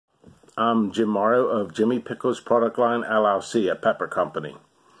I'm Jim Morrow of Jimmy Pickles Product Line LLC, a pepper company.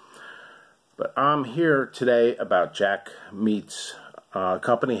 But I'm here today about Jack Meat's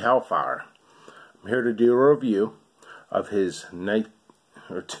company Hellfire. I'm here to do a review of his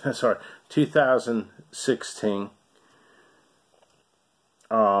 2016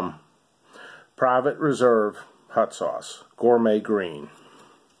 Private Reserve Hot Sauce, Gourmet Green.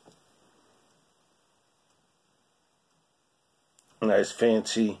 Nice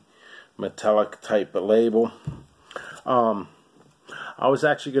fancy metallic type of label. I was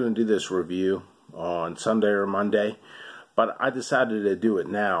actually going to do this review on Sunday or Monday, but I decided to do it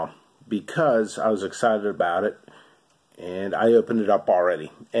now because I was excited about it and I opened it up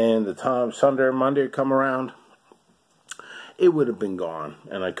already. And the time Sunday or Monday would come around, it would have been gone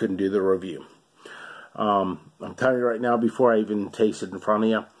and I couldn't do the review. I'm telling you right now, before I even taste it in front of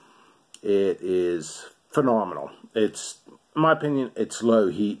you, it is phenomenal. It's, in my opinion, it's low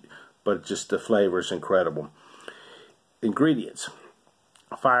heat, but just the flavor is incredible. Ingredients: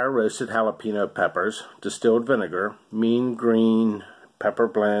 fire roasted jalapeno peppers, distilled vinegar, mean green pepper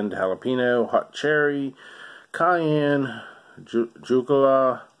blend, jalapeno, hot cherry, cayenne,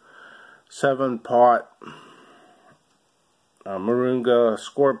 jucula, 7-pot, moringa,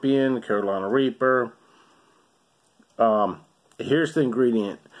 scorpion, Carolina Reaper. Here's the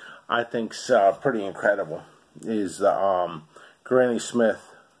ingredient I think's pretty incredible. Is the Granny Smith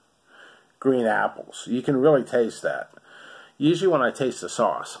green apples. You can really taste that. Usually when I taste the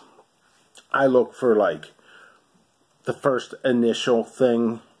sauce, I look for like the first initial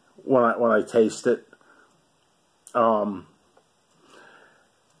thing when I taste it. And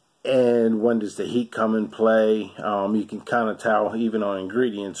when does the heat come in play? You can kind of tell even on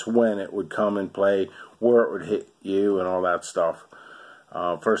ingredients when it would come in play, where it would hit you and all that stuff.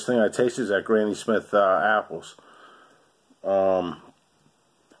 First thing I taste is that Granny Smith apples.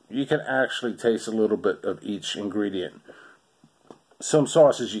 You can actually taste a little bit of each ingredient. Some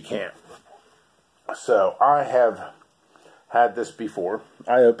sauces you can't. So I have had this before.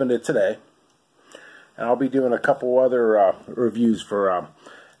 I opened it today, and I'll be doing a couple other reviews for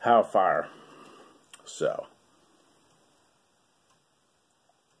Hellfire. So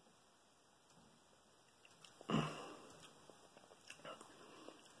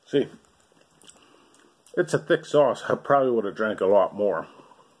see, it's a thick sauce. I probably would have drank a lot more.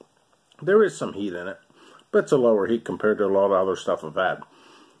 There is some heat in it, but it's a lower heat compared to a lot of other stuff I've had.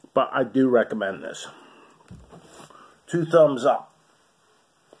 But I do recommend this. 2 thumbs up.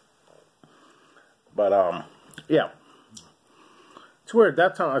 But yeah, it's weird.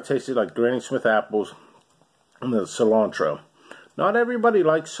 That time I tasted like Granny Smith apples and the cilantro. Not everybody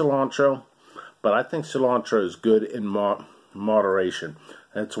likes cilantro, but I think cilantro is good in moderation.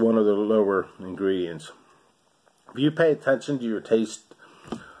 That's one of the lower ingredients. If you pay attention to your taste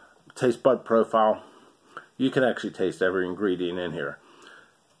bud profile, you can actually taste every ingredient in here.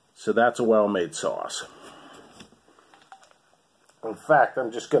 So that's a well-made sauce. In fact,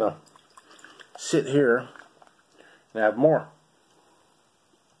 I'm just gonna sit here and have more.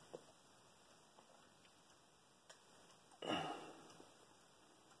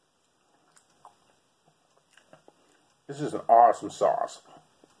 This is an awesome sauce.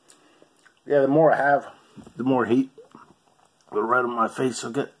 Yeah, the more I have, the more heat, the red on my face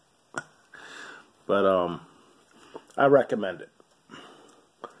will get. But I recommend it.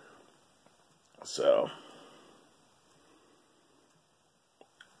 So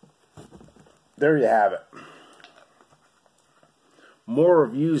there you have it. More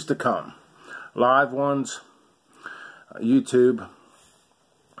reviews to come. Live ones, YouTube,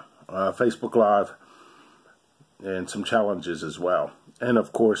 Facebook Live, and some challenges as well. And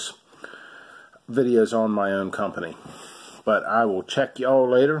of course, videos on my own company. But I will check y'all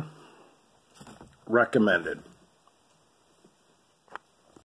later. Recommended.